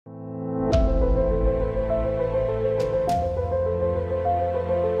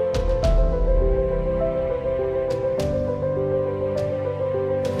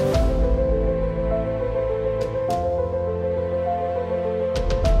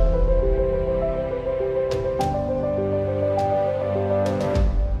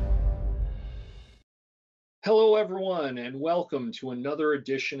everyone, and welcome to another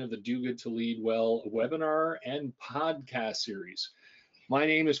edition of the Do Good to Lead Well webinar and podcast series. My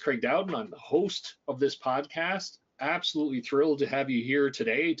name is Craig Dowden. I'm the host of this podcast. Absolutely thrilled to have you here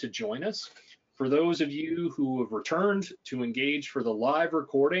today to join us. For those of you who have returned to engage for the live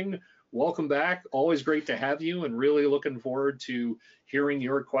recording, welcome back. Always great to have you, and really looking forward to hearing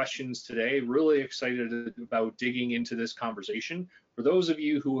your questions today. Really excited about digging into this conversation. For those of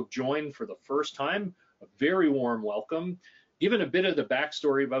you who have joined for the first time, a very warm welcome. Given a bit of the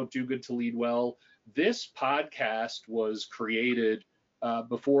backstory about Do Good to Lead Well, this podcast was created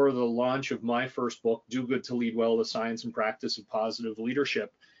before the launch of my first book, Do Good to Lead Well, The Science and Practice of Positive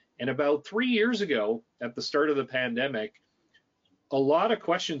Leadership. And about 3 years ago, at the start of the pandemic, a lot of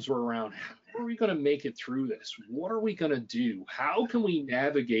questions were around, how are we going to make it through this? What are we going to do? How can we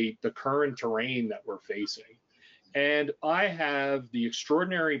navigate the current terrain that we're facing? And I have the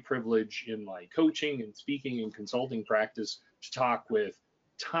extraordinary privilege in my coaching and speaking and consulting practice to talk with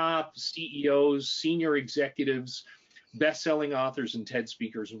top CEOs, senior executives, best-selling authors, and TED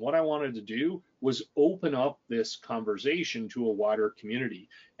speakers. And what I wanted to do was open up this conversation to a wider community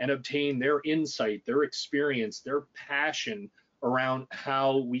and obtain their insight, their experience, their passion around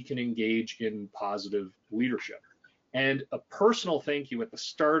how we can engage in positive leadership. And a personal thank you at the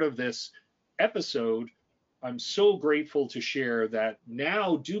start of this episode. I'm so grateful to share that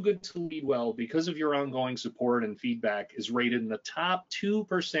now Do Good to Lead Well, because of your ongoing support and feedback, is rated in the top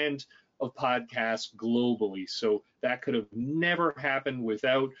 2% of podcasts globally. So that could have never happened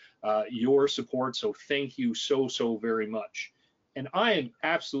without your support. So thank you so very much. And I am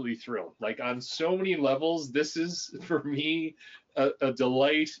absolutely thrilled. Like, on so many levels, this is for me a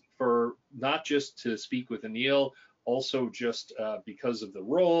delight, for not just to speak with Anil, also just because of the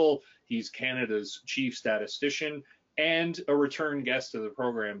role. He's Canada's chief statistician and a return guest of the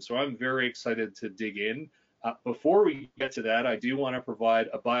program. So I'm very excited to dig in. Before we get to that, I do want to provide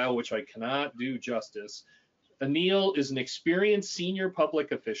a bio which I cannot do justice. Anil is an experienced senior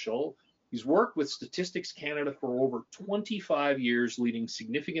public official. He's worked with Statistics Canada for over 25 years, leading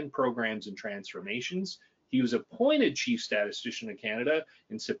significant programs and transformations. He was appointed Chief Statistician of Canada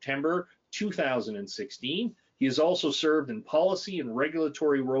in September 2016. He has also served in policy and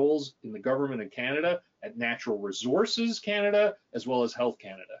regulatory roles in the Government of Canada, at Natural Resources Canada, as well as Health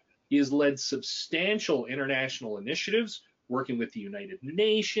Canada. He has led substantial international initiatives, working with the United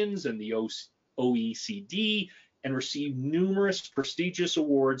Nations and the OECD, and received numerous prestigious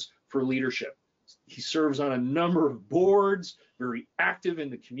awards for leadership. He serves on a number of boards, very active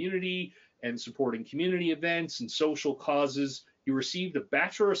in the community and supporting community events and social causes. He received a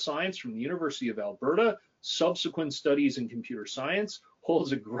Bachelor of Science from the University of Alberta, subsequent studies in computer science,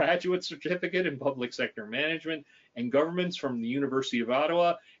 holds a graduate certificate in public sector management and governments from the University of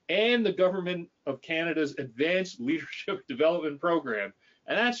Ottawa and the Government of Canada's Advanced Leadership Development Program.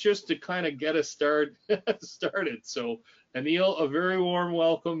 And that's just to kind of get us started. So, Anil, a very warm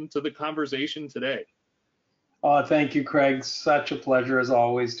welcome to the conversation today. Thank you, Craig. Such a pleasure, as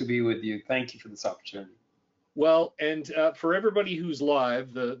always, to be with you. Thank you for this opportunity. Well, and for everybody who's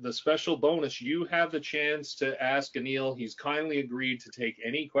live, the special bonus, you have the chance to ask Anil. He's kindly agreed to take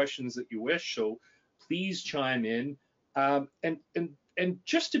any questions that you wish, so please chime in. And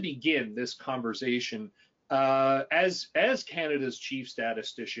just to begin this conversation, as Canada's chief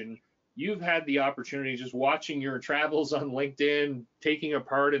statistician, you've had the opportunity, just watching your travels on LinkedIn, taking a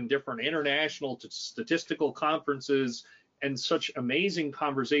part in different international statistical conferences and such amazing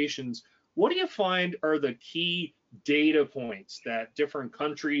conversations. What do you find are the key data points that different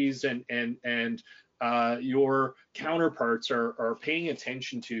countries and your counterparts are paying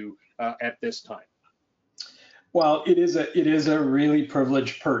attention to at this time? Well, it is a really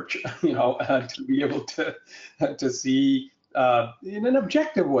privileged perch, to be able to see in an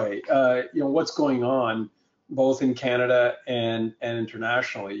objective way, what's going on both in Canada and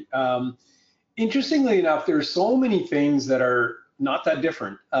internationally. Interestingly enough, there are so many things that are not that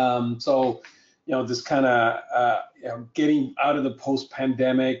different. This kind of getting out of the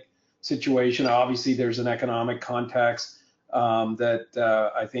post-pandemic situation. Obviously, there's an economic context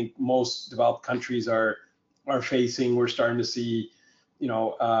that I think most developed countries are facing. We're starting to see,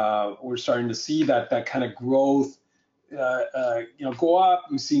 that kind of growth, go up.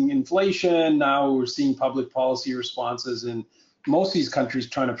 We're seeing inflation now. We're seeing public policy responses in most of these countries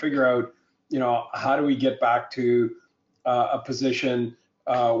trying to figure out, how do we get back to a position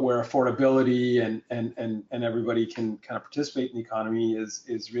where affordability and everybody can kind of participate in the economy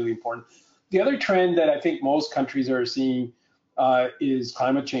is really important. The other trend that I think most countries are seeing is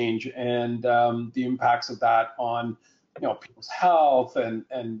climate change and the impacts of that on people's health and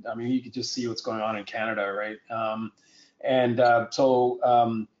I mean, you could just see what's going on in Canada, right? And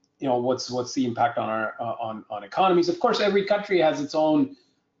you know, what's the impact on our on economies? Of course, every country has its own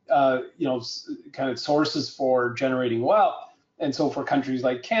you know, kind of sources for generating wealth. And so for countries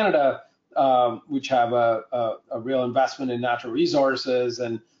like Canada, which have a real investment in natural resources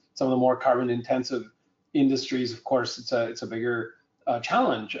and some of the more carbon intensive industries, of course, it's a bigger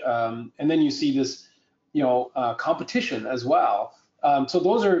challenge. And then you see this, you know, competition as well. So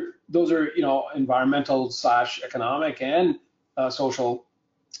those are you know, environmental / economic and social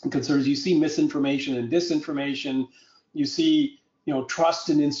concerns. You see misinformation and disinformation. You see, you know, trust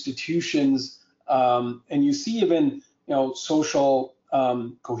in institutions, and you see even, you know, social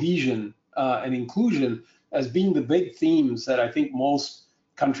cohesion and inclusion as being the big themes that I think most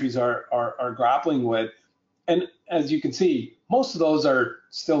countries are grappling with. And as you can see, most of those are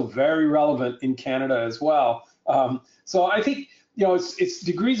still very relevant in Canada as well. So I think, you know, it's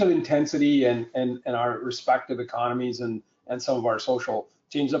degrees of intensity and our respective economies and some of our social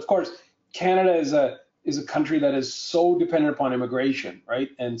changes. Of course, Canada is a country that is so dependent upon immigration, right?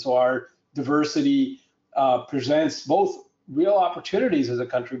 And so our diversity presents both real opportunities as a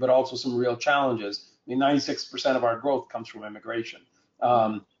country, but also some real challenges. I mean, 96% of our growth comes from immigration.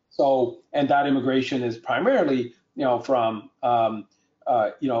 And that immigration is primarily, you know, from,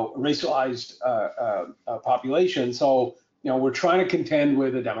 you know, racialized population. So, you know, we're trying to contend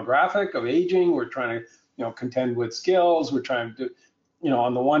with a demographic of aging. We're trying to, you know, contend with skills. We're trying to, you know,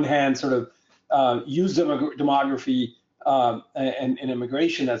 on the one hand, sort of use demography and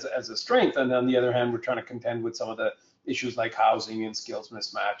immigration as a strength, and on the other hand, we're trying to contend with some of the issues like housing and skills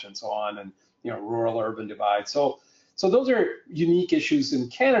mismatch and so on, and, you know, rural-urban divide. So those are unique issues in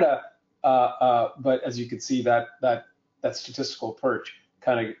Canada, but as you can see, that statistical perch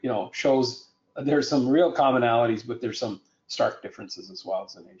kind of, you know, shows there's some real commonalities, but there's some stark differences as well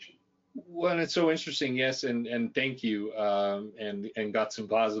as a nation. Well, and it's so interesting, yes, and thank you, and got some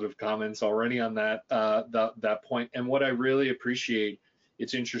positive comments already on that point. And what I really appreciate,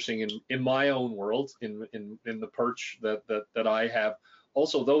 it's interesting in my own world, in the perch that I have,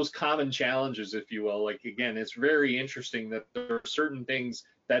 also those common challenges, if you will. Like, again, it's very interesting that there are certain things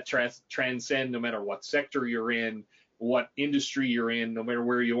that transcend no matter what sector you're in, what industry you're in, no matter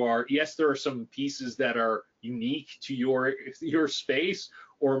where you are. Yes, there are some pieces that are unique to your space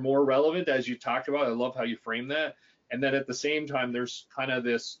or more relevant, as you talked about. I love how you frame that. And then at the same time, there's kind of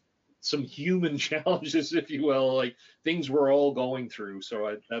some human challenges, if you will, like things we're all going through.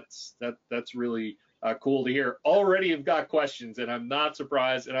 So that's really cool to hear. Already I've got questions, and I'm not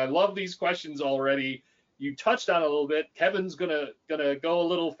surprised. And I love these questions already. You touched on it a little bit. Kevin's gonna go a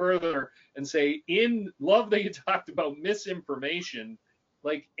little further and say, love that you talked about misinformation.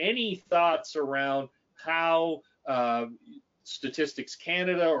 Like, any thoughts around how Statistics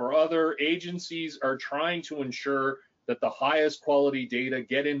Canada or other agencies are trying to ensure that the highest quality data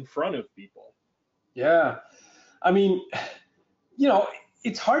get in front of people? Yeah, I mean, you know,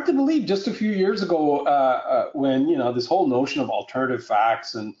 it's hard to believe just a few years ago when, you know, this whole notion of alternative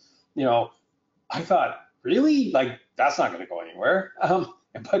facts, and, you know, I thought, really? Like, that's not going to go anywhere.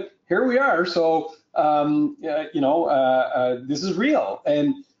 But here we are. So, you know, this is real.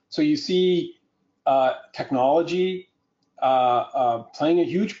 And so you see technology playing a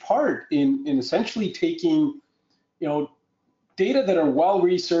huge part in essentially taking, you know, data that are well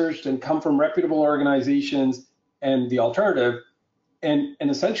researched and come from reputable organizations and the alternative, and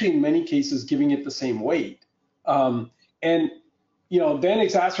essentially in many cases giving it the same weight. And, you know, then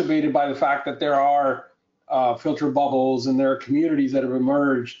exacerbated by the fact that there are filter bubbles, and there are communities that have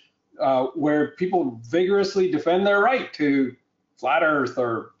emerged where people vigorously defend their right to flat Earth,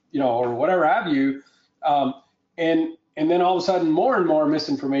 or, you know, or whatever have you. And then all of a sudden, more and more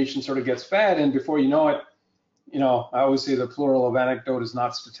misinformation sort of gets fed, and before you know it, you know, I always say the plural of anecdote is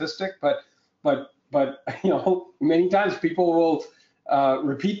not statistic, but you know, many times people will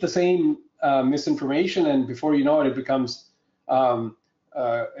repeat the same misinformation, and before you know it, it becomes you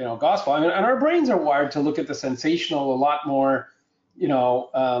know, gospel. I mean, and our brains are wired to look at the sensational a lot more, you know,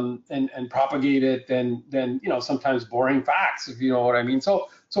 and propagate it than you know, sometimes boring facts, if you know what I mean. So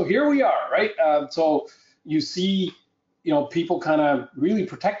here we are, right? So you see, you know, people kind of really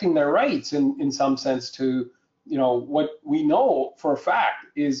protecting their rights in some sense to, you know, what we know for a fact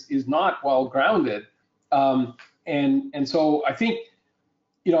is not well grounded, and so I think,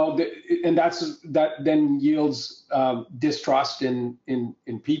 you know, that then yields distrust in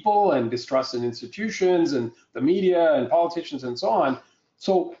people, and distrust in institutions and the media and politicians and so on.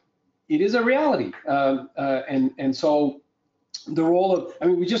 So it is a reality, and so the role of, I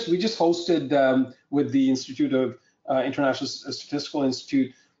mean, we just hosted with the Institute of International Statistical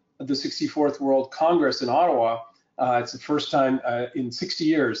Institute the 64th World Congress in Ottawa, It's the first time in 60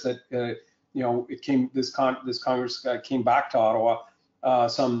 years that this Congress came back to Ottawa.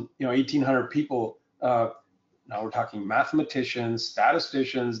 Some 1,800 people. Now we're talking mathematicians,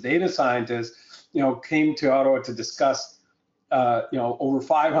 statisticians, data scientists. Came to Ottawa to discuss. Over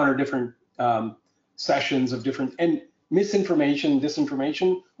 500 different sessions of different, and misinformation,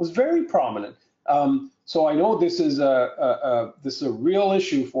 disinformation was very prominent. So I know this is a real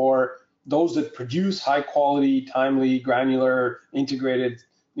issue for those that produce high quality, timely, granular, integrated,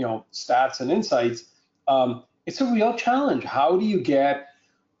 stats and insights. It's a real challenge. How do you get,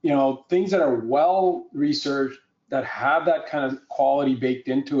 things that are well researched, that have that kind of quality baked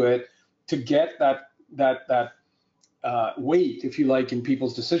into it, to get that weight, if you like, in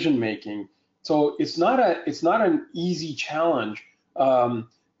people's decision making? So it's not an easy challenge,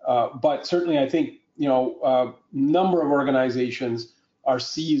 but certainly I think number of organizations are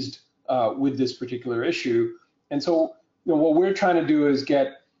seized with this particular issue, and so what we're trying to do is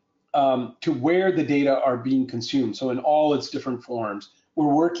get to where the data are being consumed. So in all its different forms,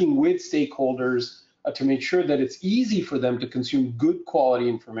 we're working with stakeholders to make sure that it's easy for them to consume good quality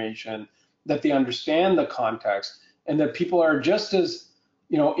information, that they understand the context, and that people are just as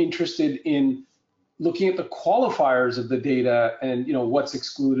interested in looking at the qualifiers of the data and what's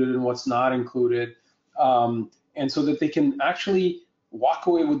excluded and what's not included, and so that they can actually walk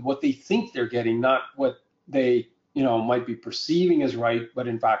away with what they think they're getting, not what they might be perceiving as right, but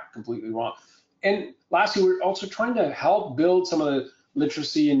in fact completely wrong. And lastly, we're also trying to help build some of the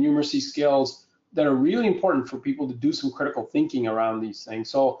literacy and numeracy skills that are really important for people to do some critical thinking around these things.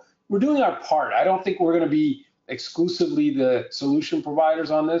 So we're doing our part. I don't think we're going to be exclusively the solution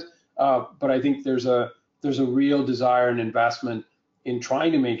providers on this, but I think there's a real desire and investment in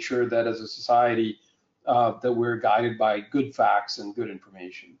trying to make sure that as a society that we're guided by good facts and good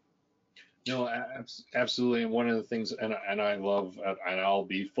information. No, absolutely. And one of the things, and I love, and I'll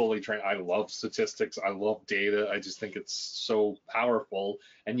be fully trained, I love statistics, I love data. I just think it's so powerful,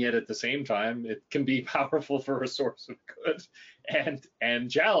 and yet at the same time, it can be powerful for a source of good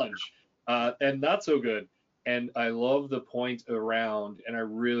and challenge, and not so good. And I love the point around, and I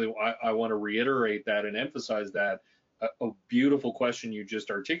want to reiterate that and emphasize that a beautiful question you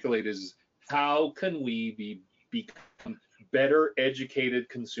just articulated is, how can we become better educated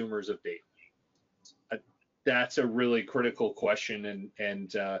consumers of data? That's a really critical question,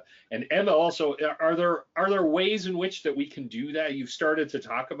 and Emma, also, are there ways in which that we can do that? You've started to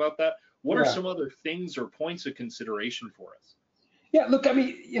talk about that. What are some other things or points of consideration for us? Yeah, look, I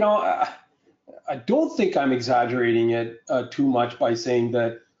mean, I don't think I'm exaggerating it too much by saying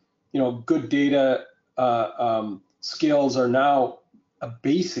that good data skills are now a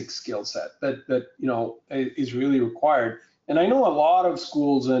basic skill set that is really required. And I know a lot of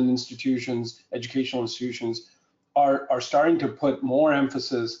schools and institutions, educational institutions, are starting to put more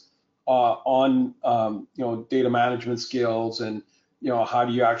emphasis on data management skills, and how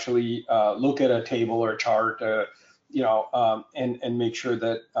do you actually look at a table or a chart, and make sure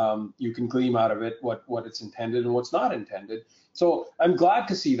that you can glean out of it what it's intended and what's not intended. So I'm glad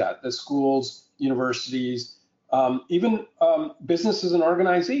to see that the schools, universities, even businesses and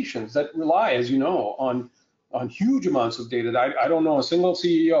organizations that rely, as you know, on huge amounts of data. I don't know a single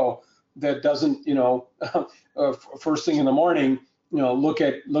CEO that doesn't, first thing in the morning, look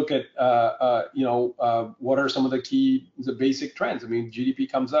at what are some of the basic trends. I mean,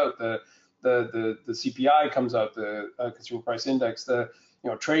 GDP comes out, the CPI comes out, the consumer price index, the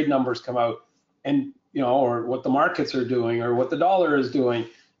trade numbers come out, and or what the markets are doing or what the dollar is doing.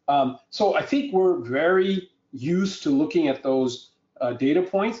 So I think we're very used to looking at those data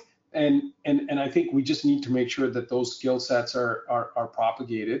points. And I think we just need to make sure that those skill sets are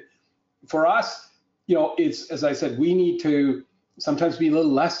propagated. For us, it's, as I said, we need to sometimes be a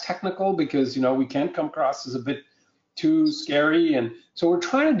little less technical because we can't come across as a bit too scary. And so we're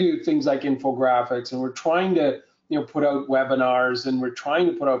trying to do things like infographics, and we're trying to put out webinars, and we're trying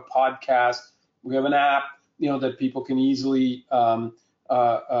to put out podcasts. We have an app that people can easily upload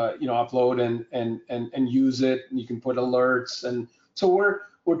and use it, and you can put alerts. And so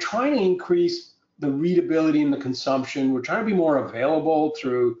we're trying to increase the readability and the consumption. We're trying to be more available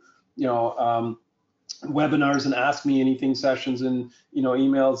through, webinars and Ask Me Anything sessions and,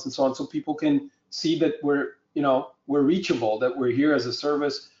 emails and so on, so people can see that we're reachable, that we're here as a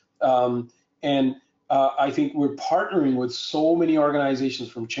service. I think we're partnering with so many organizations,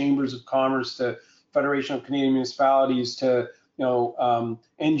 from chambers of commerce to Federation of Canadian Municipalities to,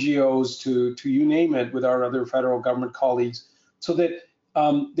 NGOs to you name it, with our other federal government colleagues, so that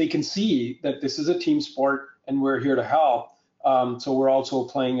they can see that this is a team sport and we're here to help. So we're also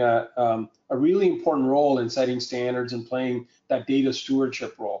playing a really important role in setting standards and playing that data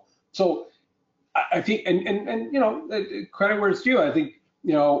stewardship role. So I think, and credit where it's due. I think,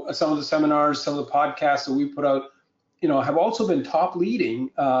 some of the seminars, some of the podcasts that we put out, have also been top leading.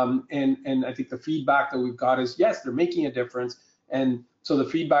 And I think the feedback that we've got is, yes, they're making a difference. And so the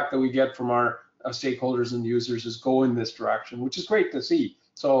feedback that we get from our stakeholders and users is go in this direction, which is great to see.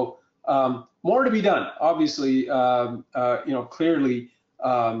 So more to be done. Obviously, clearly,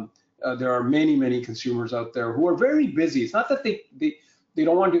 there are many consumers out there who are very busy. It's not that they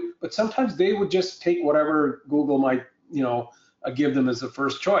don't want to, but sometimes they would just take whatever Google might, give them as the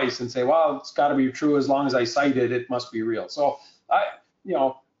first choice and say, well, it's got to be true as long as I cite it, it must be real. So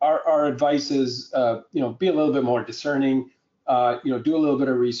our advice is, be a little bit more discerning, do a little bit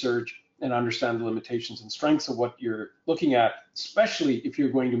of research and understand the limitations and strengths of what you're looking at, especially if you're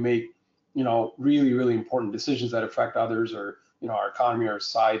going to make, really important decisions that affect others or, our economy or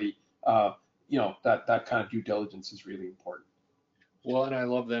society. That kind of due diligence is really important. Well, and I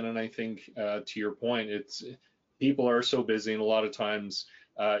love that. And I think to your point, people are so busy, and a lot of times,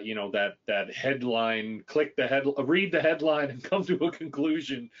 that headline, read the headline and come to a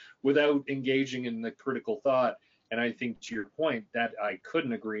conclusion without engaging in the critical thought. And I think to your point, that I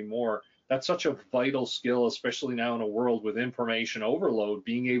couldn't agree more. That's such a vital skill, especially now in a world with information overload,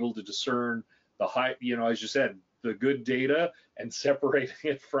 being able to discern the high, as you said, the good data and separating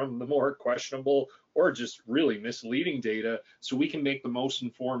it from the more questionable or just really misleading data, so we can make the most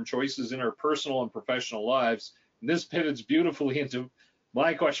informed choices in our personal and professional lives. And this pivots beautifully into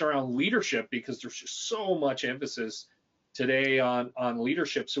my question around leadership, because there's just so much emphasis today on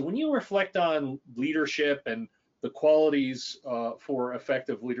leadership. So when you reflect on leadership and the qualities for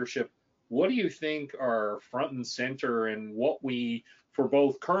effective leadership, what do you think are front and center, and what we, for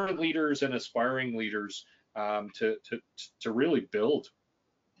both current leaders and aspiring leaders, to really build?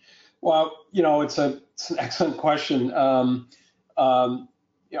 Well, it's an excellent question.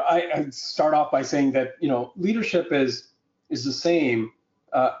 I start off by saying that leadership is the same,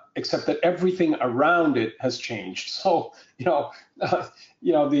 except that everything around it has changed. So the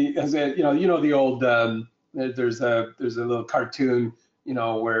old there's a little cartoon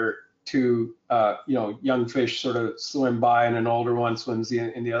where two young fish sort of swim by, and an older one swims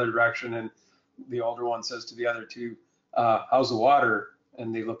in the other direction, and the older one says to the other two, how's the water?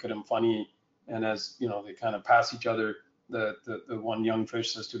 And they look at him funny, and as they kind of pass each other, the one young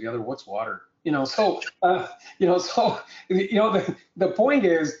fish says to the other, what's water? So the point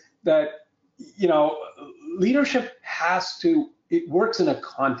is that leadership it works in a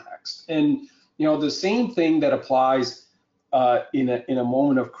context, and the same thing that applies in a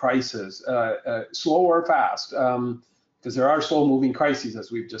moment of crisis, slow or fast, because there are slow moving crises,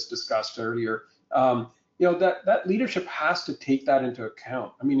 as we've just discussed earlier. That leadership has to take that into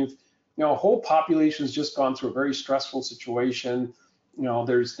account. I mean, if a whole population has just gone through a very stressful situation,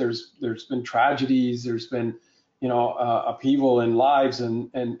 there's been tragedies, there's been upheaval in lives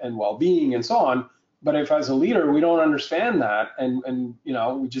and well-being and so on. But if as a leader we don't understand that, and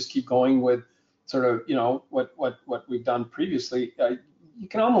we just keep going with sort of what we've done previously, you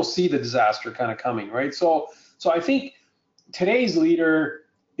can almost see the disaster kind of coming, right? So I think today's leader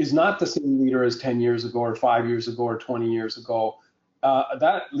is not the same leader as 10 years ago or 5 years ago or 20 years ago.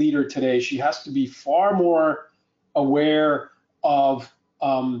 That leader today, she has to be far more aware of,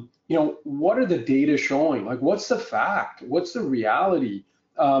 what are the data showing? Like, what's the fact? What's the reality?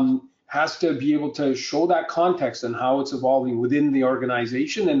 Has to be able to show that context and how it's evolving within the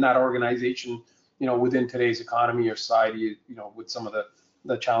organization, and that organization, within today's economy or society, with some of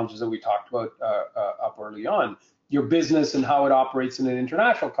the challenges that we talked about up early on. Your business and how it operates in an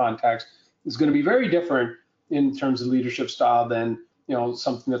international context is going to be very different in terms of leadership style than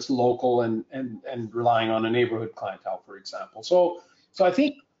something that's local and relying on a neighborhood clientele, for example. So I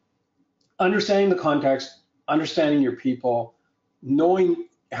think understanding the context, understanding your people,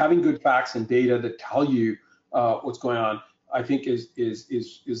 having good facts and data that tell you what's going on, I think is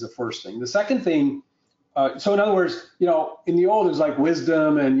the first thing. The second thing, so in other words, in the old, there's like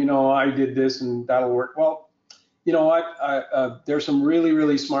wisdom and I did this and that'll work. Well, you know what? There's some really,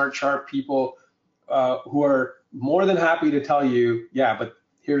 really smart, sharp people who are more than happy to tell you, yeah, but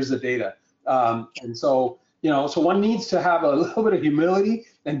here's the data. And so, so one needs to have a little bit of humility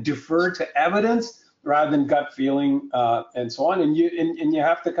and defer to evidence rather than gut feeling and so on. And you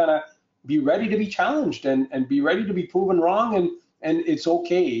have to kind of be ready to be challenged and be ready to be proven wrong. And it's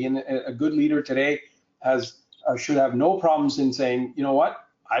okay. And a good leader today should have no problems in saying, you know what,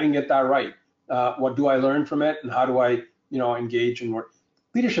 I didn't get that right. What do I learn from it, and how do I, engage and work?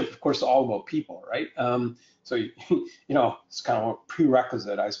 leadership, of course, is all about people, right? So, it's kind of a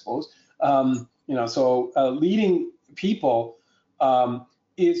prerequisite, I suppose. So leading people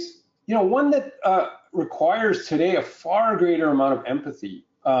is, one that requires today a far greater amount of empathy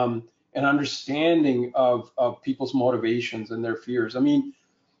and understanding of people's motivations and their fears. I mean,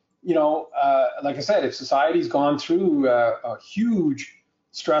 like I said, if society's gone through a huge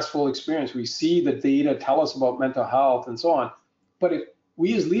stressful experience, we see the data tell us about mental health and so on. But if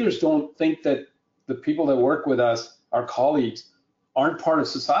we as leaders don't think that the people that work with us, our colleagues, aren't part of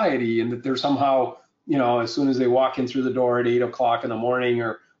society, and that they're somehow, as soon as they walk in through the door at 8 o'clock in the morning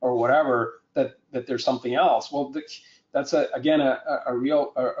or whatever, that there's something else. Well, that's again a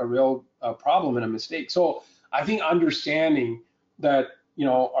real problem and a mistake. So I think understanding that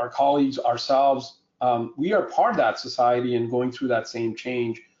our colleagues, ourselves, we are part of that society and going through that same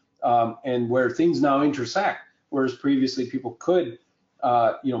change, and where things now intersect, whereas previously people could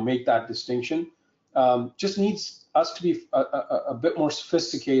make that distinction. Just needs us to be a bit more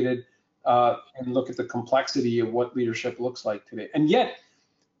sophisticated and look at the complexity of what leadership looks like today. And yet,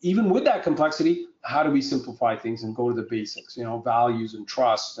 even with that complexity, how do we simplify things and go to the basics? Values and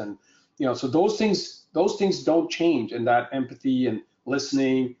trust, and so those things don't change. And that empathy and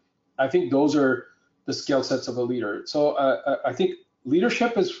listening, I think those are the skill sets of a leader. So I think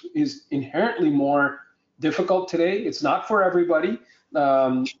leadership is inherently more difficult today. It's not for everybody.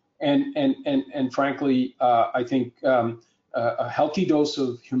 And frankly, I think a healthy dose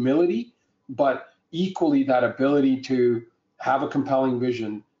of humility, but equally that ability to have a compelling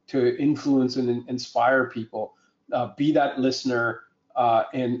vision, to influence and inspire people, be that listener,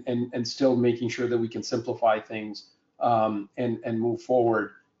 and still making sure that we can simplify things and move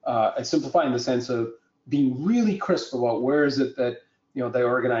forward. And simplify in the sense of being really crisp about where is it that the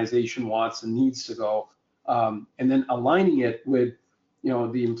organization wants and needs to go, and then aligning it with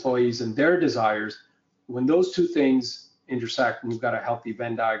the employees and their desires. When those two things intersect and you've got a healthy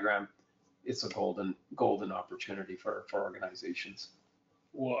Venn diagram, it's a golden opportunity for organizations.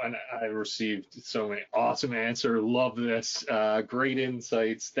 Well, and I received so many awesome answers. Love this. Great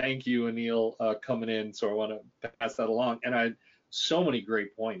insights. Thank you, Anil, coming in. So I want to pass that along. And so many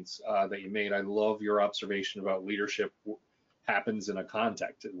great points that you made. I love your observation about leadership happens in a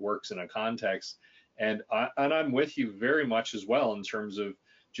context. It works in a context. And I'm with you very much as well in terms of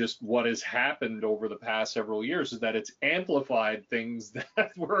just what has happened over the past several years, is that it's amplified things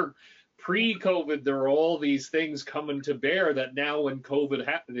that were pre-COVID. There were all these things coming to bear that now when COVID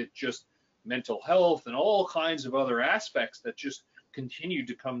happened, it just mental health and all kinds of other aspects that just continued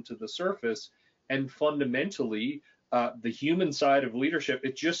to come to the surface. And fundamentally, the human side of leadership,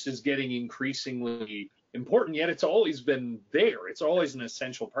 it just is getting increasingly important, yet it's always been there. It's always an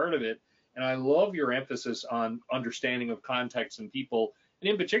essential part of it. And I love your emphasis on understanding of context and people, and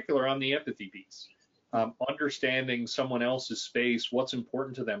in particular on the empathy piece. Understanding someone else's space, what's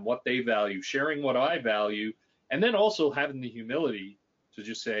important to them, what they value, sharing what I value, and then also having the humility to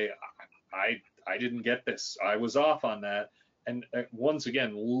just say, I didn't get this, I was off on that. And once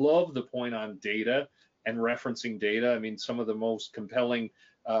again, love the point on data and referencing data. I mean, some of the most compelling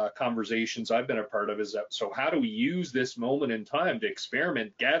conversations I've been a part of is that, so how do we use this moment in time to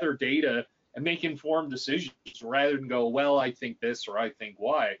experiment, gather data, and make informed decisions rather than go, well, I think this or I think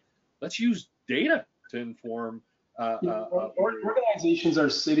why. Let's use data to inform. Organizations are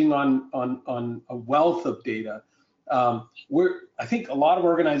sitting on a wealth of data. I think a lot of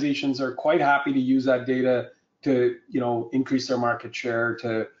organizations are quite happy to use that data to increase their market share,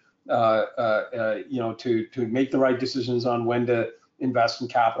 to to make the right decisions on when to invest in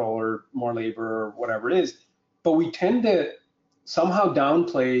capital or more labor or whatever it is. But we tend to somehow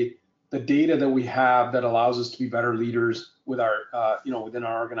downplay the data that we have that allows us to be better leaders with our within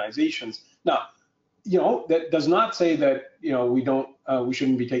our organizations. Now, that does not say that we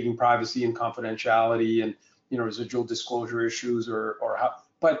shouldn't be taking privacy and confidentiality and residual disclosure issues or how,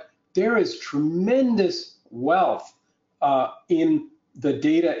 but there is tremendous wealth in the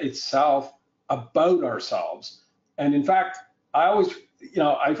data itself about ourselves. And in fact, I always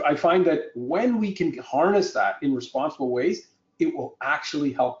I find that when we can harness that in responsible ways, it will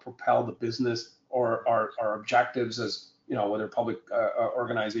actually help propel the business or our objectives as whether public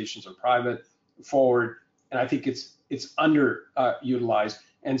organizations or private forward. And I think it's underutilized.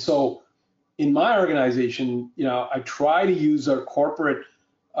 And so in my organization, I try to use our corporate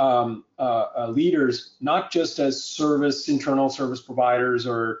leaders not just as internal service providers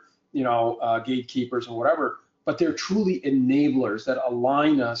or gatekeepers or whatever, but they're truly enablers that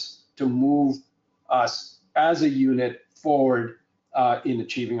align us to move us as a unit forward in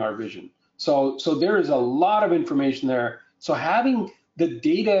achieving our vision. So there is a lot of information there. So having the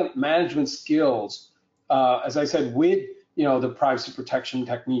data management skills, as I said, with the privacy protection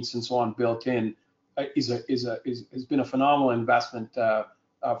techniques and so on built in, has been a phenomenal investment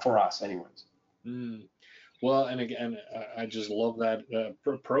for us, anyways. Mm. Well, and again, I just love that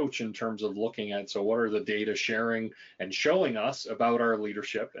approach in terms of looking at, so what are the data sharing and showing us about our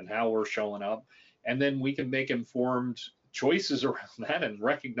leadership and how we're showing up, and then we can make informed choices around that and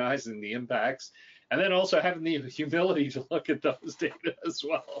recognizing the impacts, and then also having the humility to look at those data as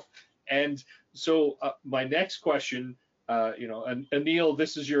well. And so my next question, and Anil,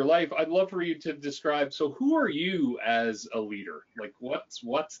 this is your life. I'd love for you to describe, so who are you as a leader? Like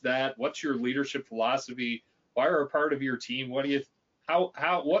what's that? What's your leadership philosophy? Why are a part of your team? What do you,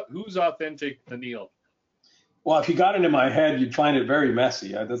 who's authentic, Anil? Well, if you got into my head, you'd find it very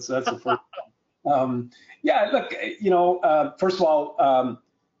messy. That's the first. Yeah, look, first of all,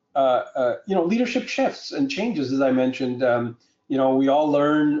 leadership shifts and changes, as I mentioned. We all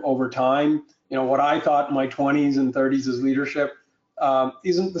learn over time. What I thought in my 20s and 30s as leadership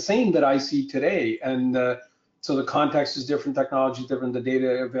isn't the same that I see today. And so the context is different, technology is different, the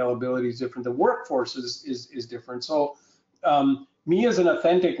data availability is different, the workforce is different. So me as an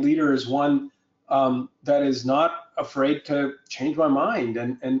authentic leader is one that is not afraid to change my mind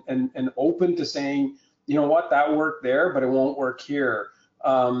and open to saying, that worked there, but it won't work here.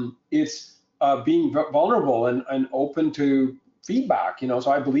 It's being vulnerable and open to feedback.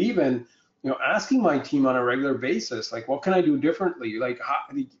 So I believe in asking my team on a regular basis, like, what can I do differently? Like,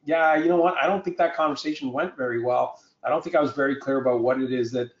 I don't think that conversation went very well. I don't think I was very clear about what it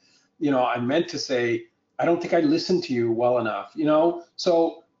is that, I meant to say. I don't think I listened to you well enough,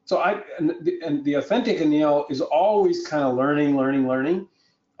 So the authentic Anil is always kind of learning,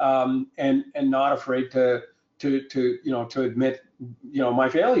 and not afraid to admit, my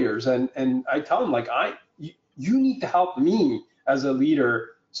failures. And I tell them, like, you need to help me as a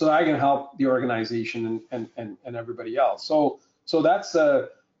leader so that I can help the organization and everybody else. So that's the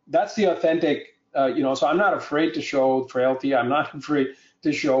authentic, so I'm not afraid to show frailty. I'm not afraid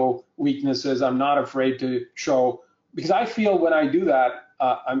to show weaknesses. I'm not afraid to show, because I feel when I do that,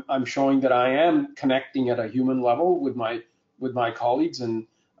 I'm showing that I am connecting at a human level with my colleagues, and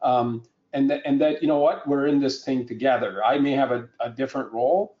that we're in this thing together. I may have a different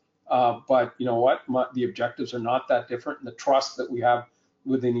role, but the objectives are not that different, and the trust that we have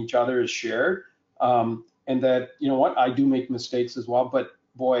within each other is shared, and that I do make mistakes as well, but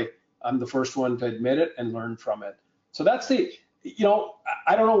boy, I'm the first one to admit it and learn from it. So that's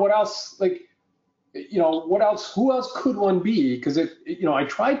I don't know what else, like, who else could one be? Because I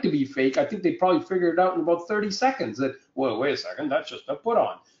tried to be fake. I think they probably figured it out in about 30 seconds that, well, wait a second, that's just a put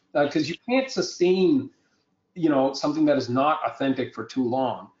on. Because you can't sustain, something that is not authentic for too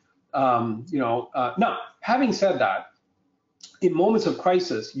long. Now, having said that, in moments of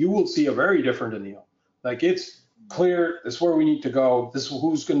crisis, you will see a very different Anil. Like, it's clear, this is where we need to go. This is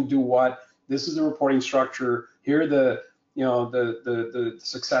who's going to do what. This is the reporting structure. Here are the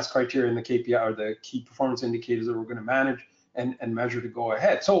success criteria and the KPI, or the key performance indicators that we're going to manage and measure to go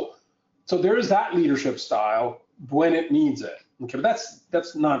ahead. So there is that leadership style when it needs it. Okay, but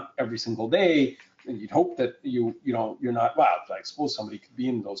that's not every single day, and you'd hope that you're not. Well, I suppose somebody could be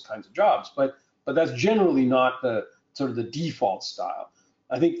in those kinds of jobs, but that's generally not the sort of the default style.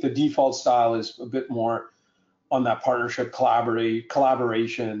 I think the default style is a bit more on that partnership,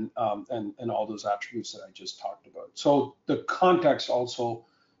 collaboration, and all those attributes that I just talked about. So the context also,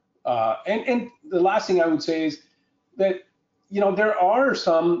 and the last thing I would say is that there are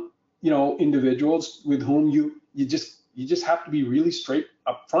some individuals with whom you just have to be really straight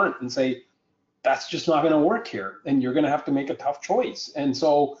up front and say, that's just not going to work here, and you're going to have to make a tough choice. And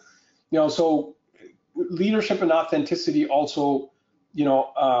so so leadership and authenticity also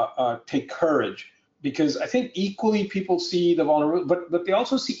take courage. Because I think equally people see the vulnerability, but they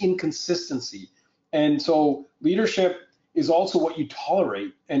also see inconsistency. And so leadership is also what you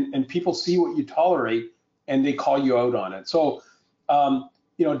tolerate, and people see what you tolerate and they call you out on it. So,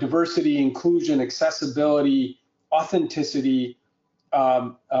 diversity, inclusion, accessibility, authenticity,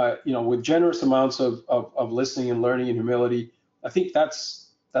 with generous amounts of listening and learning and humility. I think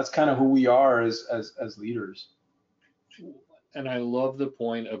that's kind of who we are as leaders. And I love the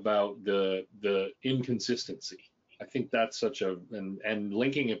point about the inconsistency. I think that's such and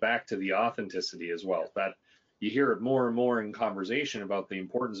linking it back to the authenticity as well, that you hear it more and more in conversation about the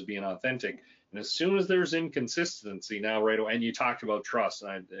importance of being authentic. And as soon as there's inconsistency now, right away, and you talked about trust,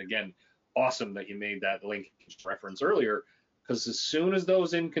 and again, awesome that you made that link reference earlier, because as soon as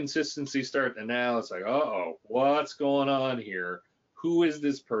those inconsistencies start, and now it's like, uh-oh, what's going on here? Who is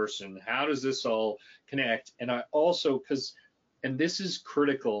this person? How does this all connect? And I also, because And this is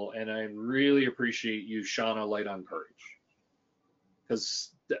critical, and I really appreciate you shone a light on courage,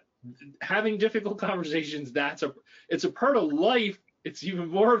 because having difficult conversations, it's a part of life. It's even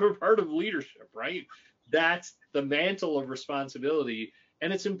more of a part of leadership, right? That's the mantle of responsibility,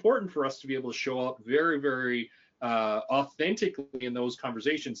 and it's important for us to be able to show up very, very authentically in those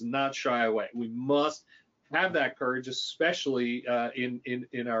conversations and not shy away. We must have that courage, especially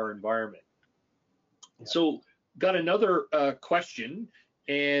in our environment. Yeah. So, got another question,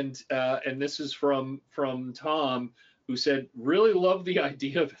 and this is from Tom, who said, really love the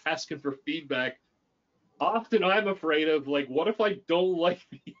idea of asking for feedback. Often I'm afraid of, like, what if I don't like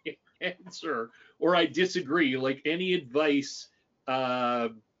the answer or I disagree? Like, any advice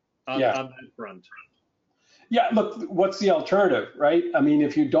on that front? Yeah, look, what's the alternative, right? I mean,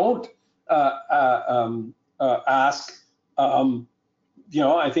 if you don't ask,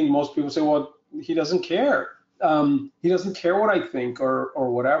 I think most people say, well, he doesn't care. He doesn't care what I think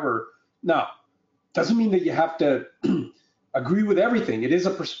or whatever. Now, doesn't mean that you have to agree with everything. It is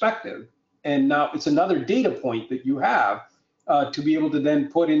a perspective. And now it's another data point that you have to be able to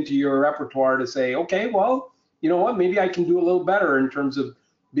then put into your repertoire to say, okay, well, you know what, maybe I can do a little better in terms of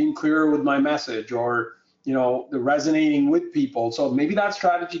being clearer with my message, or, the resonating with people. So maybe that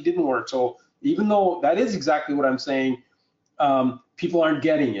strategy didn't work. So even though that is exactly what I'm saying, people aren't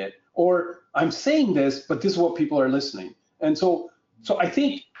getting it. Or I'm saying this, but this is what people are listening. And so I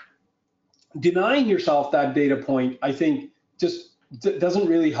think denying yourself that data point, I think, just doesn't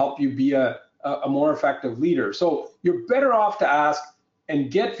really help you be a more effective leader. So you're better off to ask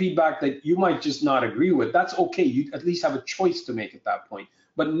and get feedback that you might just not agree with. That's okay. You at least have a choice to make at that point.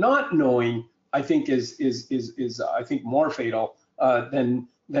 But not knowing, I think, is I think more fatal than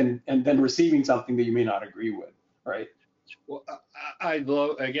receiving something that you may not agree with, right? Well, I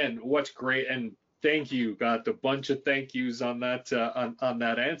love, again, what's great, and thank you. Got a bunch of thank yous on that on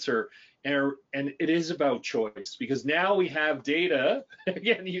that answer. And it is about choice, because now we have data.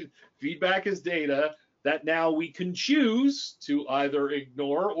 Again, feedback is data that now we can choose to either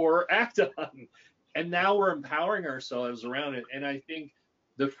ignore or act on. And now we're empowering ourselves around it. And I think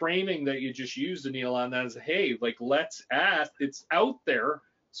the framing that you just used, Anil, on that is, hey, like, let's ask. It's out there.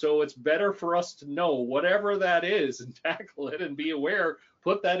 So it's better for us to know whatever that is and tackle it and be aware,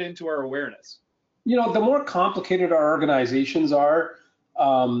 put that into our awareness. The more complicated our organizations are,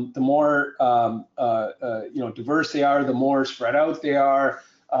 the more diverse they are, the more spread out they are,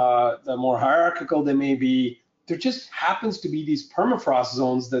 the more hierarchical they may be. There just happens to be these permafrost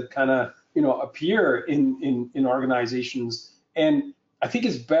zones that kind of appear in organizations, and I think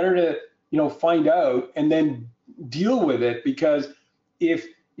it's better to find out and then deal with it, because if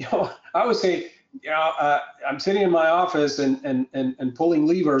I would say I'm sitting in my office and pulling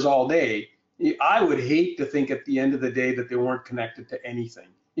levers all day, I would hate to think at the end of the day that they weren't connected to anything.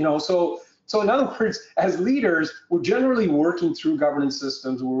 So in other words, as leaders, we're generally working through governance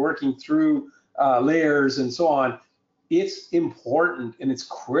systems, we're working through layers and so on. It's important and it's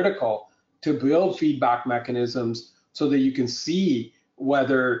critical to build feedback mechanisms so that you can see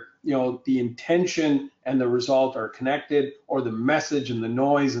whether the intention and the result are connected, or the message and the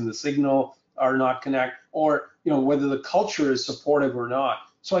noise and the signal are not connect, or whether the culture is supportive or not.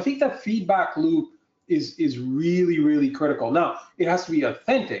 So I think that feedback loop is really, really critical. Now, it has to be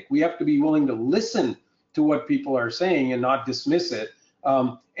authentic. We have to be willing to listen to what people are saying and not dismiss it.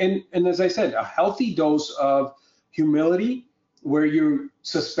 And as I said, a healthy dose of humility, where you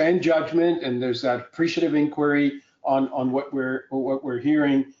suspend judgment and there's that appreciative inquiry on what we're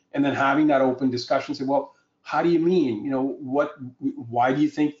hearing, and then having that open discussion. Say, well, how do you mean? Why do you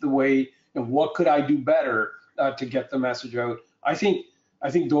think the way? What could I do better to get the message out? I think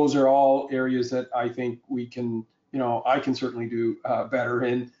those are all areas that I think we can, I can certainly do better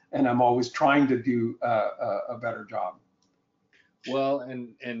in, and I'm always trying to do a better job. Well,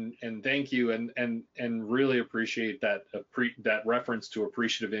 and thank you, and really appreciate that that reference to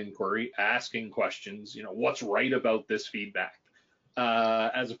appreciative inquiry, asking questions. What's right about this feedback,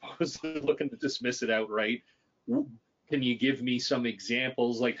 as opposed to looking to dismiss it outright. Can you give me some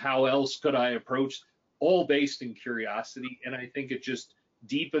examples? Like, how else could I approach? All based in curiosity, and I think it just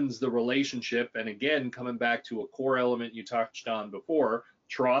deepens the relationship. And again, coming back to a core element you touched on before,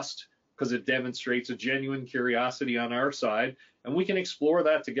 trust, because it demonstrates a genuine curiosity on our side, and we can explore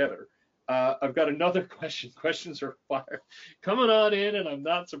that together. I've got another question. Questions are coming on in, and I'm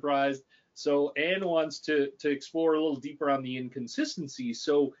not surprised. So Anne wants to explore a little deeper on the inconsistency.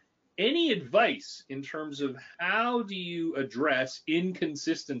 So any advice in terms of how do you address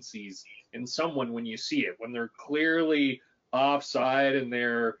inconsistencies in someone when you see it, when they're clearly offside and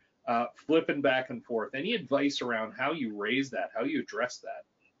they're flipping back and forth. Any advice around how you raise that, how you address that?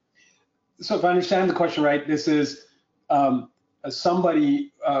 So if I understand the question right, this is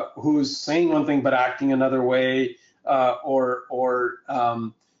somebody who's saying one thing but acting another way,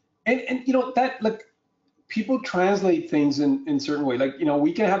 and you know that, like, people translate things in certain way. Like, you know,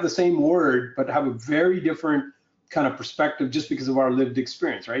 we can have the same word but have a very different kind of perspective just because of our lived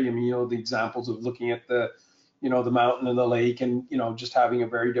experience, right? I mean, you know, the examples of looking at the, you know, the mountain and the lake, and, you know, just having a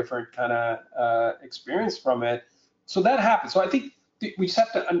very different kind of experience from it. So that happens. So I think we just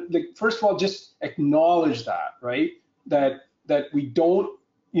have to, like, first of all, just acknowledge that, right? That we don't,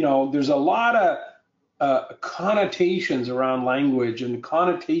 you know, there's a lot of connotations around language and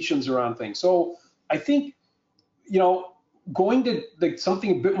connotations around things. So I think, you know, going to like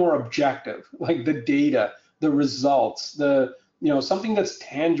something a bit more objective, like the data, the results, the, you know, something that's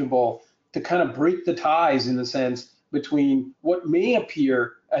tangible, to kind of break the ties, in a sense, between what may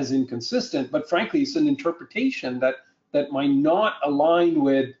appear as inconsistent, but frankly, it's an interpretation that might not align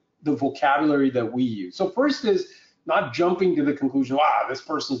with the vocabulary that we use. So first is not jumping to the conclusion, wow, this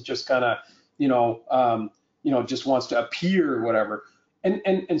person's just kind of, you know, just wants to appear or whatever.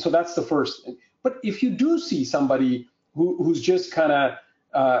 And so that's the first thing. But if you do see somebody who's just kind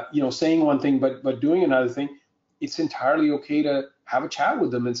of, you know, saying one thing but doing another thing, it's entirely okay to have a chat with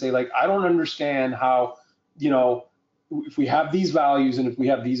them and say, like, I don't understand how, you know, if we have these values and if we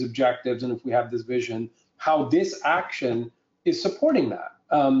have these objectives and if we have this vision, how this action is supporting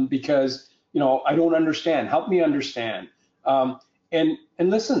that. Because, you know, I don't understand. Help me understand. And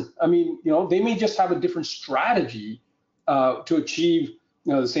listen, I mean, you know, they may just have a different strategy to achieve,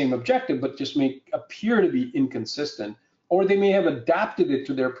 you know, the same objective, but just appear to be inconsistent, or they may have adapted it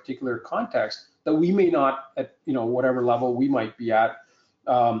to their particular context that we may not, at, you know, whatever level we might be at,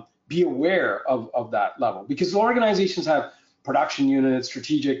 be aware of that level. Because organizations have production units,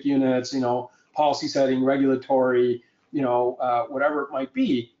 strategic units, you know, policy setting, regulatory, you know, whatever it might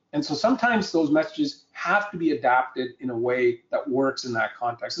be. And so sometimes those messages have to be adapted in a way that works in that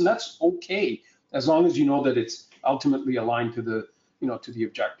context. And that's okay, as long as you know that it's ultimately aligned to the, you know, to the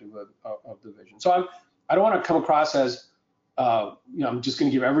objective of the vision. So I don't want to come across as, you know, I'm just going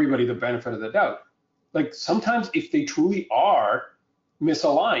to give everybody the benefit of the doubt. Like, sometimes if they truly are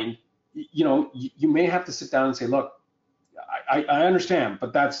misaligned, you know, you may have to sit down and say, look, I understand,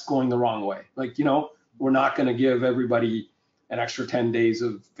 but that's going the wrong way. Like, you know, we're not going to give everybody an extra 10 days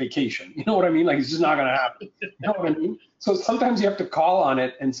of vacation. You know what I mean? Like, it's just not going to happen. You know what I mean? So sometimes you have to call on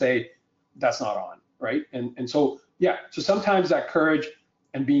it and say, that's not on, right? And so, yeah, so sometimes that courage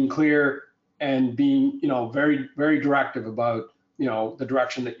and being clear and being, you know, very, very directive about, you know, the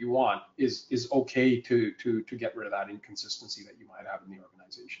direction that you want is okay to get rid of that inconsistency that you might have in the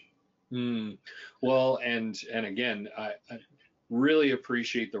organization. Well, and again, I really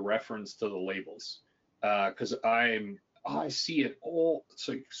appreciate the reference to the labels, because I see it all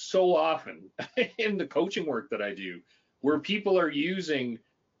so often in the coaching work that I do, where people are using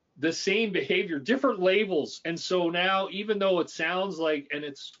the same behavior, different labels. And so now, even though it sounds like, and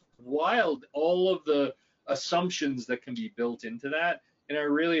it's wild, all of the assumptions that can be built into that. And I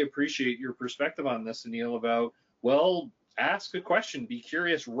really appreciate your perspective on this, Anil, about, well, ask a question, be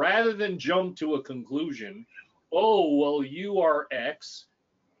curious, rather than jump to a conclusion. Oh, well, you are X.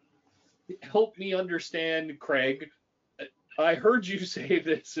 Help me understand, Craig. I heard you say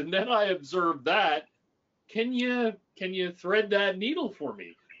this, and then I observed that. Can you thread that needle for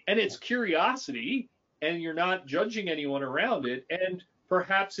me? And it's curiosity, and you're not judging anyone around it. And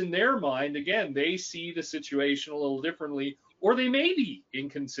perhaps in their mind, again, they see the situation a little differently, or they may be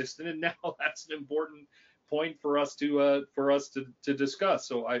inconsistent. And now that's an important point for us to discuss.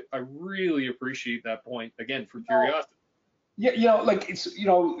 So I really appreciate that point, again, for curiosity. Yeah, you know, like, it's, you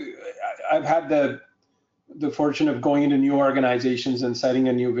know, I've had the fortune of going into new organizations and setting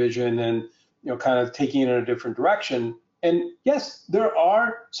a new vision and, you know, kind of taking it in a different direction. And yes, there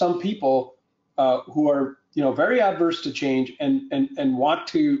are some people who are, you know, very adverse to change and want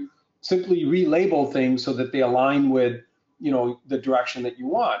to simply relabel things so that they align with, you know, the direction that you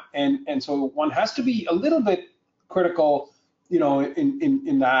want. And so one has to be a little bit critical, you know,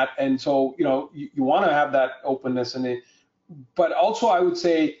 in that. And so, you know, you want to have that openness in it. But also, I would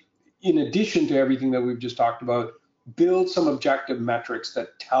say, in addition to everything that we've just talked about, build some objective metrics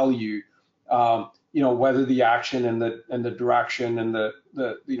that tell you, you know, whether the action and the direction and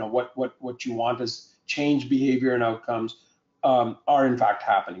the you know, what you want as change behavior and outcomes are in fact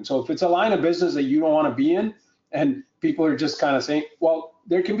happening. So if it's a line of business that you don't want to be in, and people are just kind of saying, well,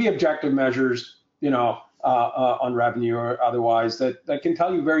 there can be objective measures, you know, on revenue or otherwise that can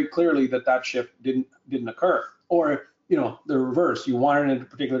tell you very clearly that shift didn't occur. Or the reverse. You want it in a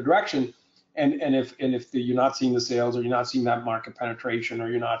particular direction, and if you're not seeing the sales, or you're not seeing that market penetration, or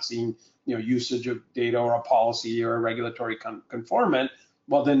you're not seeing usage of data, or a policy, or a regulatory conformant,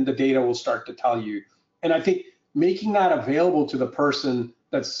 well, then the data will start to tell you. And I think making that available to the person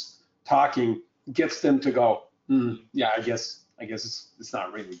that's talking gets them to go, yeah, I guess it's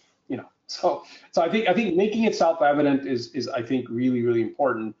not really, So I think making it self-evident is I think really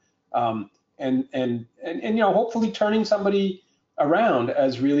important, and hopefully turning somebody around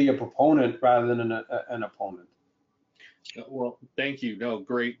as really a proponent rather than an opponent. Well, thank you. No,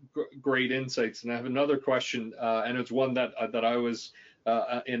 great insights. And I have another question, and it's one that I was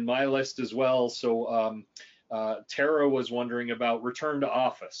in my list as well. So Tara was wondering about return to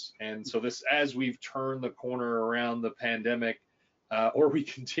office, and so this, as we've turned the corner around the pandemic, or we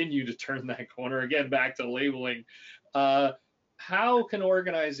continue to turn that corner again back to labeling. How can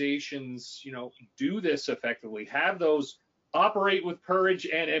organizations, do this effectively? Have those operate with courage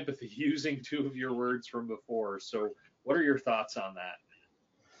and empathy, using two of your words from before. So what are your thoughts on that?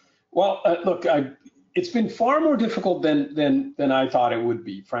 Well, look, it's been far more difficult than I thought it would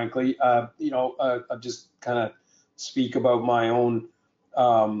be, frankly. I'll just kind of speak about my own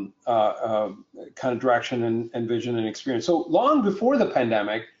kind of direction and vision and experience. So long before the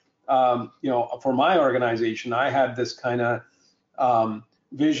pandemic, for my organization, I had this kind of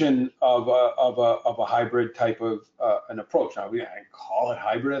vision of a hybrid type of an approach. Now, I didn't call it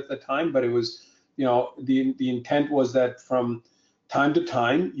hybrid at the time, but it was, the intent was that from time to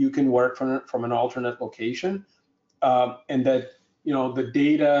time you can work from an alternate location, and that the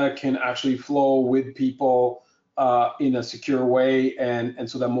data can actually flow with people in a secure way, and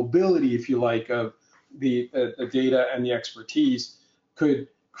so that mobility, if you like, of the data and the expertise could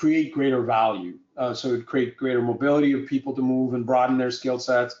create greater value. So it would create greater mobility of people to move and broaden their skill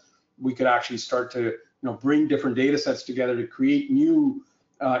sets. We could actually start to bring different data sets together to create new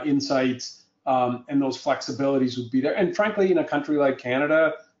insights, and those flexibilities would be there. And frankly, in a country like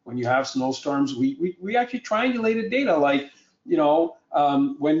Canada, when you have snowstorms, we actually triangulated data, like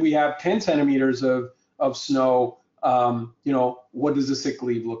when we have 10 centimeters of snow, what does a sick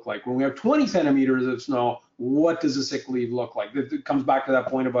leave look like? When we have 20 centimeters of snow, what does a sick leave look like? It comes back to that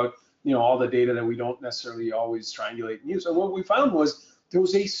point about all the data that we don't necessarily always triangulate and use. And what we found was there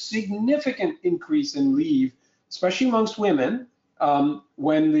was a significant increase in leave, especially amongst women,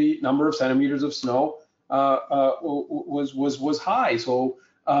 when the number of centimeters of snow was high. So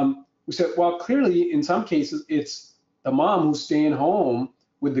we said, well, clearly in some cases it's the mom who's staying home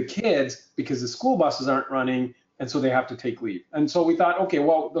with the kids because the school buses aren't running, and so they have to take leave. And so we thought, okay,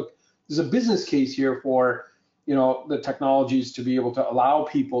 well, look, there's a business case here for the technologies to be able to allow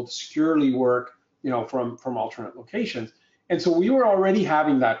people to securely work from alternate locations. And so we were already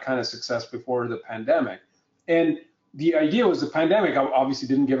having that kind of success before the pandemic. And the idea was the pandemic obviously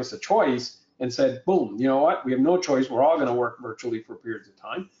didn't give us a choice and said, boom, you know what, we have no choice, we're all going to work virtually for periods of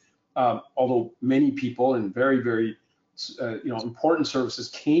time. Although many people in very, very important services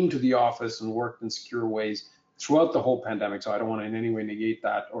came to the office and worked in secure ways throughout the whole pandemic. So I don't want to in any way negate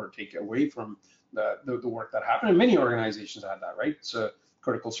that or take away from the work that happened. And many organizations had that, right? So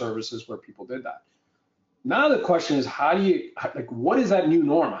critical services where people did that. Now the question is, what is that new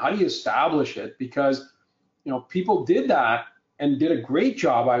norm? How do you establish it? Because people did that and did a great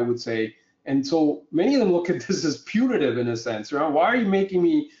job, I would say. And so many of them look at this as punitive in a sense. Why are you making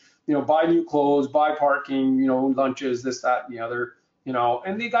me, buy new clothes, buy parking, lunches, this, that, and the other,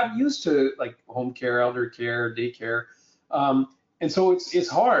 and they got used to like home care, elder care, daycare. And so it's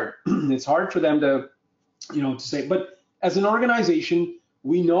hard. It's hard for them to, to say, but as an organization,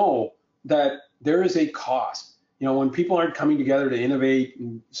 we know that there is a cost. When people aren't coming together to innovate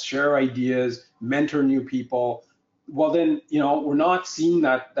and share ideas, mentor new people, well then, we're not seeing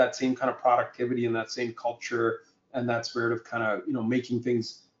that same kind of productivity and that same culture and that spirit of kind of, making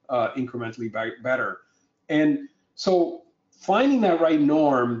things incrementally better. And so finding that right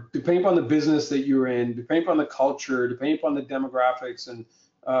norm, depending upon the business that you're in, depending upon the culture, depending upon the demographics and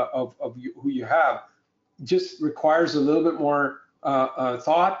of who you have, just requires a little bit more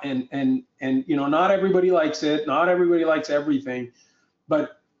thought. And not everybody likes it, not everybody likes everything,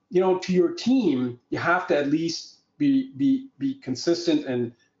 but to your team, you have to at least be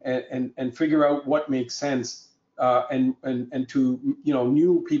consistent and figure out what makes sense. And to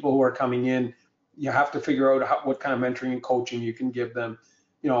new people who are coming in, you have to figure out what kind of mentoring and coaching you can give them,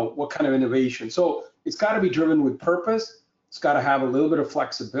 what kind of innovation. So it's got to be driven with purpose. It's got to have a little bit of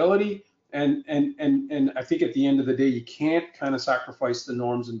flexibility. And I think at the end of the day, you can't kind of sacrifice the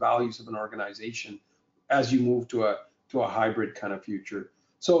norms and values of an organization as you move to a hybrid kind of future.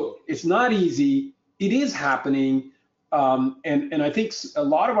 So it's not easy. It is happening. And I think a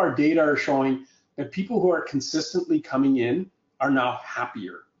lot of our data are showing that people who are consistently coming in are now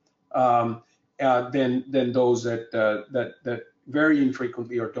happier than those that very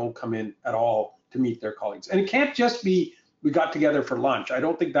infrequently or don't come in at all to meet their colleagues. And it can't just be we got together for lunch. I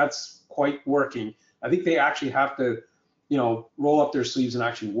don't think that's quite working. I think they actually have to, roll up their sleeves and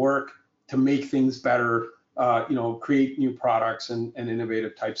actually work to make things better, create new products and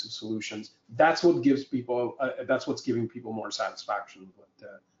innovative types of solutions. That's what gives people, that's what's giving people more satisfaction with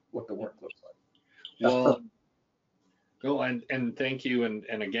what the work looks like. Well, no, and thank you. And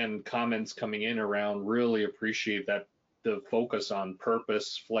again, comments coming in around, really appreciate that the focus on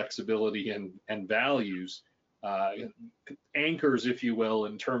purpose, flexibility, and values, anchors, if you will,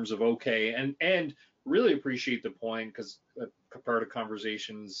 in terms of and really appreciate the point, because part of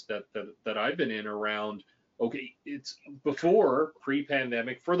conversations that I've been in around, okay, it's before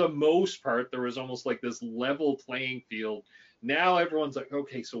pre-pandemic, for the most part, there was almost like this level playing field. Now everyone's like,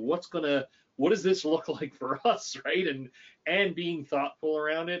 okay, so what does this look like for us, right? And being thoughtful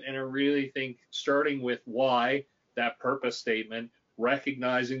around it. And I really think starting with why, that purpose statement,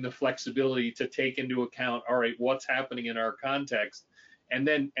 recognizing the flexibility to take into account, all right, what's happening in our context, and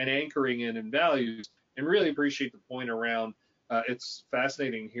anchoring in values. And really appreciate the point around, it's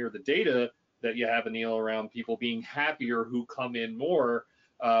fascinating to hear the data that you have, Anil, around people being happier who come in more,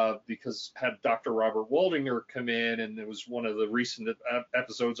 because had Dr. Robert Waldinger come in, and it was one of the recent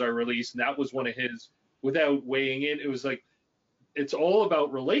episodes I released, and that was one of his, without weighing in, it was like, it's all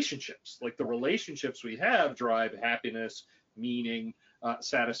about relationships. Like the relationships we have drive happiness, meaning,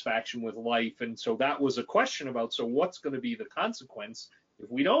 satisfaction with life. And so that was a question about, so what's going to be the consequence if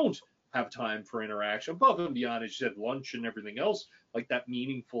we don't have time for interaction above and beyond, as you said, lunch and everything else, like that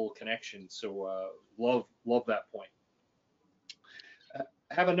meaningful connection. So love that point.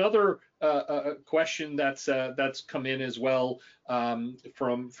 Have another question that's come in as well,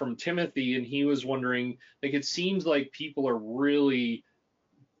 from Timothy, and he was wondering, like, it seems like people are really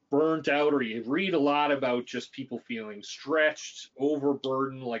burnt out, or you read a lot about just people feeling stretched,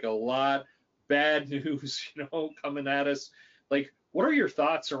 overburdened, like a lot bad news, coming at us. Like, what are your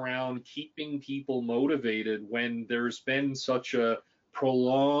thoughts around keeping people motivated when there's been such a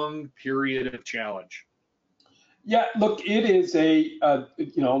prolonged period of challenge? Yeah, look, it is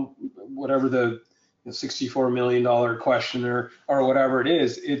whatever the $64 million question or whatever it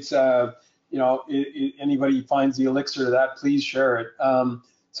is, it's, anybody finds the elixir to that, please share it.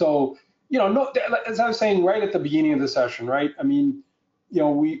 So, no, as I was saying right at the beginning of the session, right? I mean,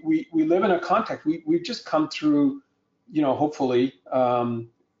 we live in a context, we've just come through, hopefully come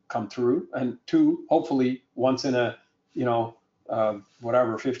through, and hopefully once in a,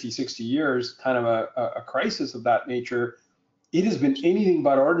 whatever, 50, 60 years, kind of a crisis of that nature. It has been anything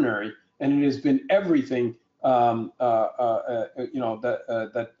but ordinary, and it has been everything that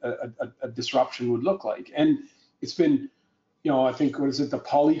a disruption would look like. And it's been, I think, what is it, the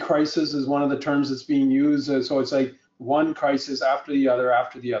poly crisis is one of the terms that's being used. So it's like one crisis after the other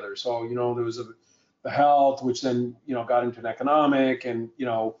after the other. So, there was the health, which then, got into an economic and,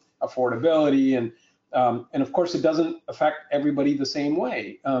 affordability, and of course it doesn't affect everybody the same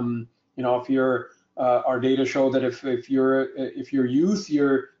way. If you're, our data show that if you're youth,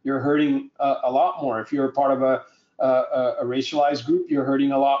 you're hurting a lot more. If you're part of a racialized group, you're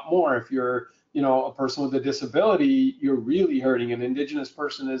hurting a lot more. If you're, a person with a disability, you're really hurting. An Indigenous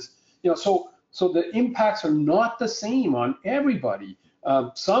person is, so the impacts are not the same on everybody.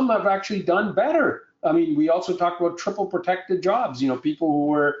 Some have actually done better. I mean, we also talked about triple protected jobs, people who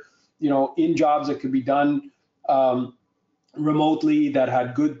were, in jobs that could be done remotely, that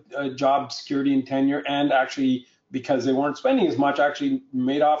had good job security and tenure, and actually, because they weren't spending as much, actually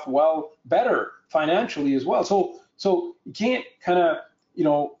made off better financially as well. So you can't kind of,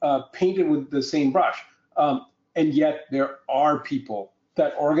 paint it with the same brush. And yet there are people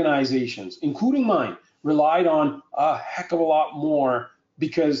that organizations, including mine, relied on a heck of a lot more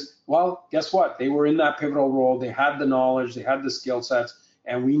because, well, guess what? They were in that pivotal role. They had the knowledge, they had the skill sets,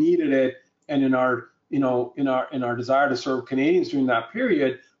 and we needed it. And in our, in our desire to serve Canadians during that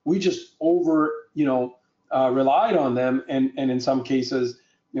period, we just relied on them. And in some cases,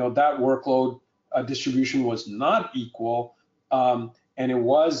 that workload distribution was not equal, and it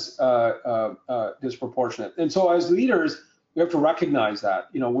was disproportionate. And so as leaders, we have to recognize that,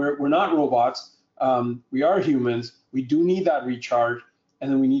 we're not robots. We are humans. We do need that recharge,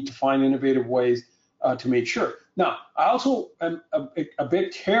 and then we need to find innovative ways to make sure. Now, I also am a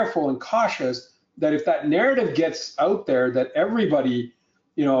bit careful and cautious that if that narrative gets out there that everybody,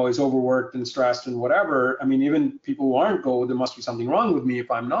 is overworked and stressed and whatever, I mean, even people who aren't go, there must be something wrong with me if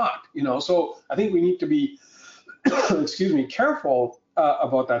I'm not, So I think we need to be excuse me, careful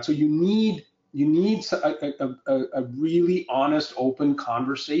about that. So you need a really honest, open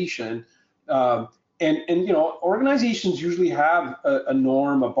conversation. And you know, organizations usually have a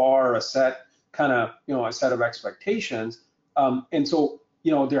norm, a bar, a set kind of, you know, a set of expectations. And so,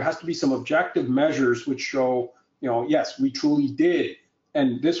 you know, there has to be some objective measures which show, you know, yes, we truly did.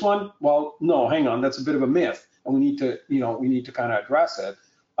 And this one, well, no, hang on, that's a bit of a myth, and we need to, you know, we need to kind of address it.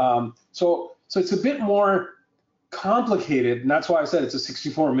 So it's a bit more complicated, and that's why I said it's a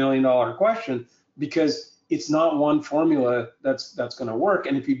 $64 million question, because it's not one formula that's going to work.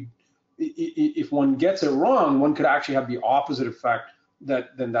 And if one gets it wrong, one could actually have the opposite effect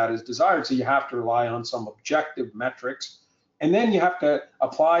than that is desired. So you have to rely on some objective metrics, and then you have to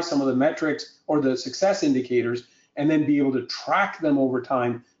apply some of the metrics or the success indicators, and then be able to track them over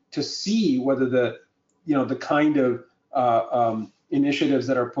time to see whether the, you know, the kind of initiatives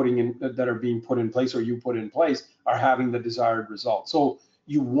that are being put in place, or you put in place, are having the desired result. So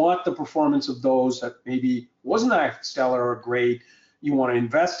you want the performance of those that maybe wasn't that stellar or great. You want to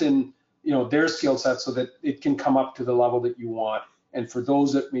invest in, you know, their skill set so that it can come up to the level that you want. And for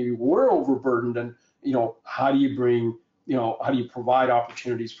those that maybe were overburdened, and, you know, how do you bring, you know, how do you provide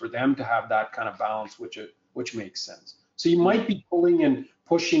opportunities for them to have that kind of balance, which makes sense. So you might be pulling and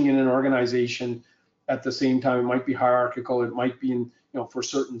pushing in an organization at the same time. It might be hierarchical. It might be in, you know, for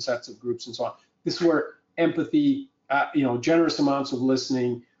certain sets of groups and so on. This is where empathy, you know, generous amounts of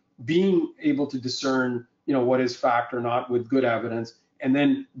listening, being able to discern, you know, what is fact or not with good evidence, and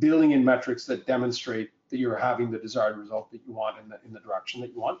then building in metrics that demonstrate that you're having the desired result that you want in the direction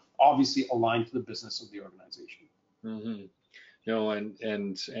that you want, obviously aligned to the business of the organization. Mm-hmm. You know, and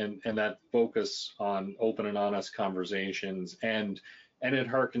that focus on open and honest conversations, and it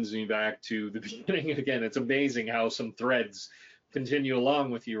harkens me back to the beginning again. It's amazing how some threads continue along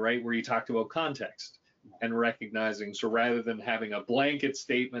with you, right? Where you talked about context and recognizing. So rather than having a blanket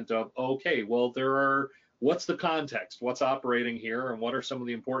statement of, okay, well, what's the context? What's operating here? And what are some of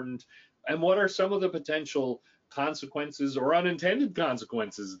the important, and what are some of the potential consequences or unintended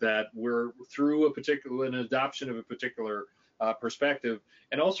consequences that were through an adoption of a particular perspective.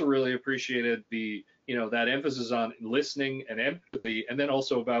 And also really appreciated the, you know, that emphasis on listening and empathy, and then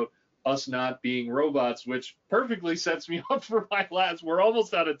also about us not being robots, which perfectly sets me up for my last. We're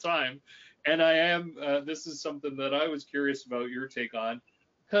almost out of time, and I am. This is something that I was curious about your take on,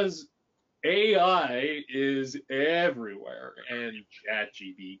 because AI is everywhere, and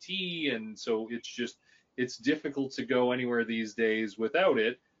ChatGPT, and so it's difficult to go anywhere these days without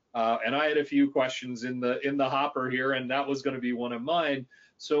it. And I had a few questions in the hopper here, and that was going to be one of mine.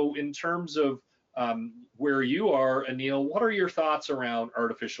 So in terms of where you are, Anil, what are your thoughts around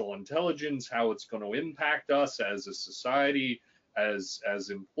artificial intelligence, how it's going to impact us as a society, as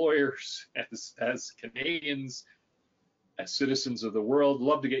employers, as Canadians, as citizens of the world?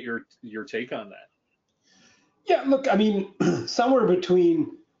 Love to get your take on that. Yeah, look, I mean, somewhere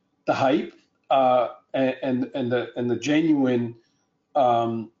between the hype and the genuine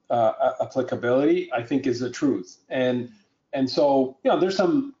applicability, I think, is the truth. And so, you know, there's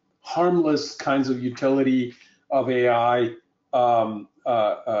some harmless kinds of utility of AI. You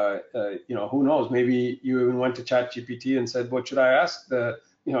know, who knows? Maybe you even went to ChatGPT and said, "What should I ask the,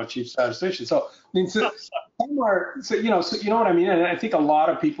 you know, chief statistician?" So, I mean, somewhere, so you know what I mean. And I think a lot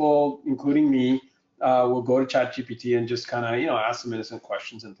of people, including me, will go to ChatGPT and just kind of, you know, ask them innocent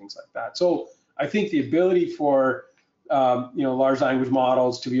questions and things like that. So I think the ability for you know, large language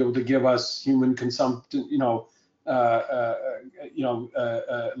models to be able to give us human consumption, you know,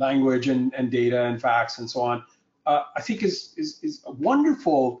 language and data and facts and so on, I think is a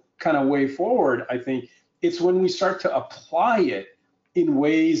wonderful kind of way forward. I think it's when we start to apply it in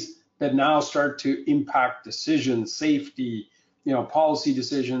ways that now start to impact decisions, safety, you know, policy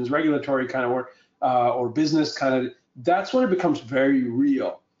decisions, regulatory kind of work, or business kind of, that's when it becomes very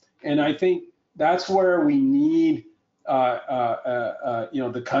real. And I think that's where we need you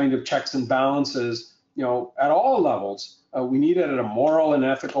know, the kind of checks and balances, you know, at all levels. We need it at a moral and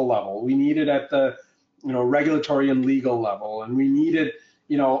ethical level. We need it at the, you know, regulatory and legal level, and we need it,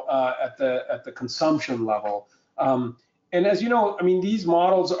 you know, at the consumption level. And as you know, I mean, these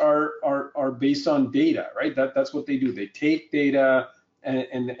models are based on data, right? That's what they do. They take data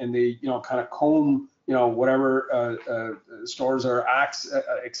and they, you know, kind of comb, you know, whatever stores are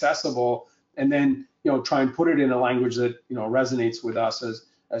accessible, and then, you know, try and put it in a language that, you know, resonates with us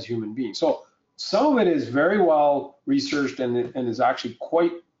as human beings. So some of it is very well researched and is actually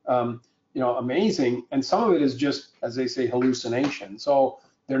quite, you know, amazing, and some of it is just, as they say, hallucination. So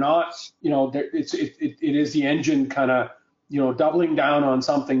they're not, you know, it is the engine kind of, you know, doubling down on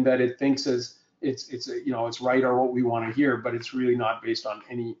something that it thinks is it's it's right or what we want to hear, but it's really not based on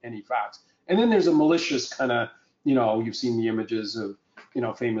any facts. And then there's a malicious kind of, you've seen the images of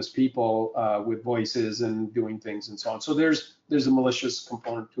famous people with voices and doing things and so on. So there's a malicious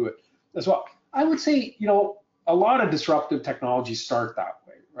component to it as well. I would say, a lot of disruptive technologies start that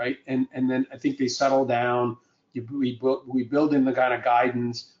way, right? And then I think they settle down. We build in the kind of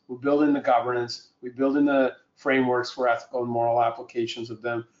guidance, we build in the governance, we build in the frameworks for ethical and moral applications of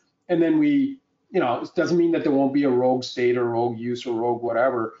them. And then it doesn't mean that there won't be a rogue state or rogue use or rogue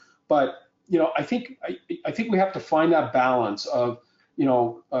whatever, but I think we have to find that balance of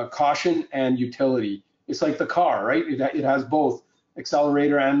caution and utility. It's like the car, right? It has both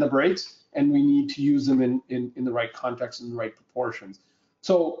accelerator and the brakes, and we need to use them in the right context and the right proportions.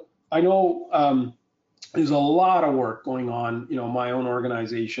 So I know there's a lot of work going on, my own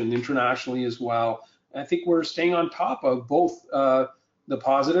organization, internationally as well. And I think we're staying on top of both the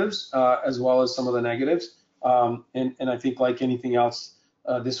positives as well as some of the negatives. And I think like anything else,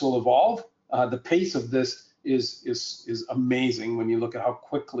 this will evolve. The pace of this is amazing when you look at how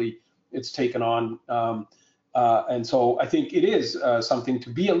quickly it's taken on. And so I think it is something to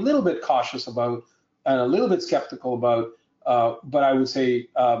be a little bit cautious about and a little bit skeptical about. But I would say,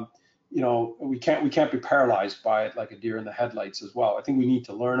 we can't be paralyzed by it like a deer in the headlights as well. I think we need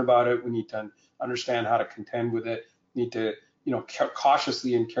to learn about it. We need to understand how to contend with it. We need to,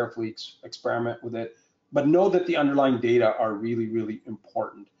 cautiously and carefully experiment with it, but know that the underlying data are really, really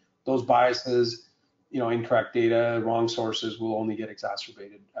important. Those biases, incorrect data, wrong sources will only get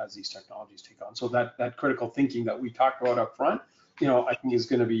exacerbated as these technologies take on. So that critical thinking that we talked about up front, I think is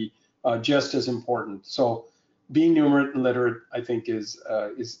going to be just as important. So being numerate and literate, I think, is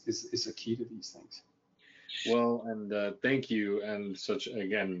a key to these things. Well, and thank you, and such,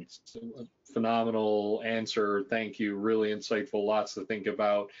 again, phenomenal answer. Thank you, really insightful, lots to think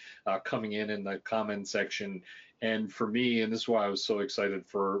about coming in the comment section. And for me, and this is why I was so excited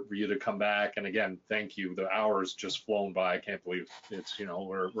for you to come back. And again, thank you. The hour's just flown by. I can't believe it's,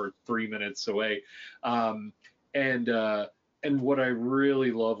 we're 3 minutes away. And what I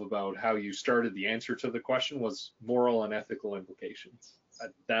really love about how you started the answer to the question was moral and ethical implications.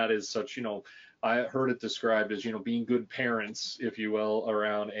 That is such, I heard it described as, being good parents, if you will,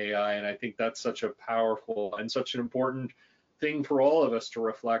 around AI. And I think that's such a powerful and such an important thing for all of us to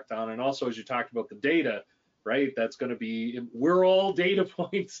reflect on. And also, as you talked about the data, right, that's going to be, we're all data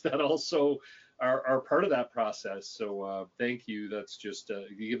points that also are part of that process. So thank you. That's just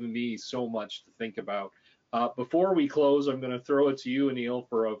given me so much to think about. Before we close, I'm going to throw it to you, Anil,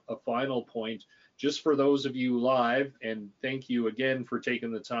 for a final point, just for those of you live, and thank you again for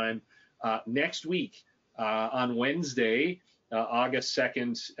taking the time. Next week, on Wednesday, August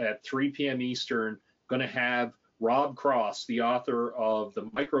 2nd at 3 p.m. Eastern, going to have Rob Cross, the author of The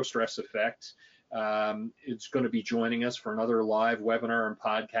Microstress Effect. It's going to be joining us for another live webinar and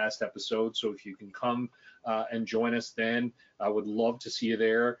podcast episode. So if you can come and join us then, I would love to see you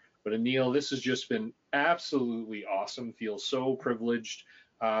there. But Anil, this has just been absolutely awesome. Feel so privileged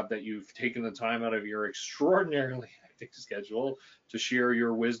that you've taken the time out of your extraordinarily hectic schedule to share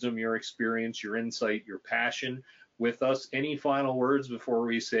your wisdom, your experience, your insight, your passion with us. Any final words before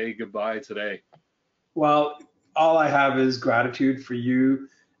we say goodbye today? Well, all I have is gratitude for you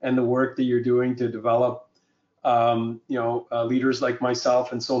and the work that you're doing to develop, leaders like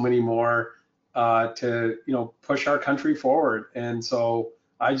myself and so many more to, push our country forward. And so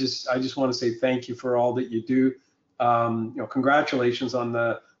I just want to say thank you for all that you do. Congratulations on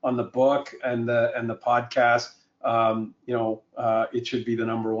the book and the podcast. It should be the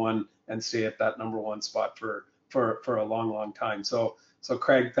number one and stay at that number one spot for a long time. So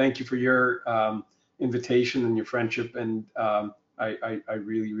Craig, thank you for your invitation and your friendship, and I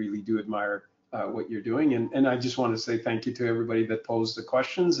really do admire what you're doing, and I just want to say thank you to everybody that posed the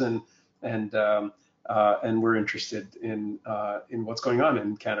questions, and we're interested in what's going on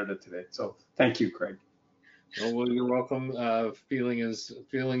in Canada today. So thank you, Craig. Well, you're welcome.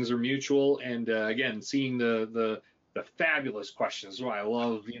 Feelings are mutual, and again, seeing the fabulous questions. Well, I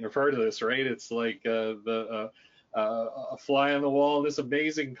love being a part of this, right? It's like a fly on the wall in this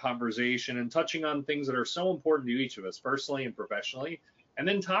amazing conversation, and touching on things that are so important to each of us personally and professionally, and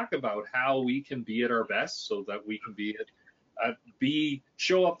then talk about how we can be at our best so that we can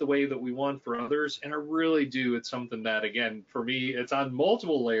show up the way that we want for others. And I really do. It's something that, again, for me, it's on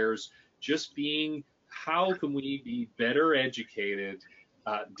multiple layers, just being, how can we be better educated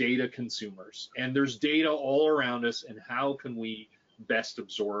data consumers? And there's data all around us, and how can we best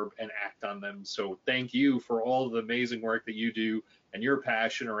absorb and act on them? So thank you for all the amazing work that you do and your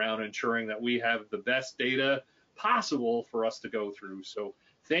passion around ensuring that we have the best data possible for us to go through. So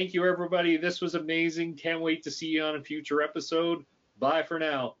thank you, everybody. This was amazing. Can't wait to see you on a future episode. Bye for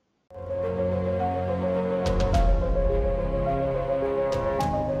now.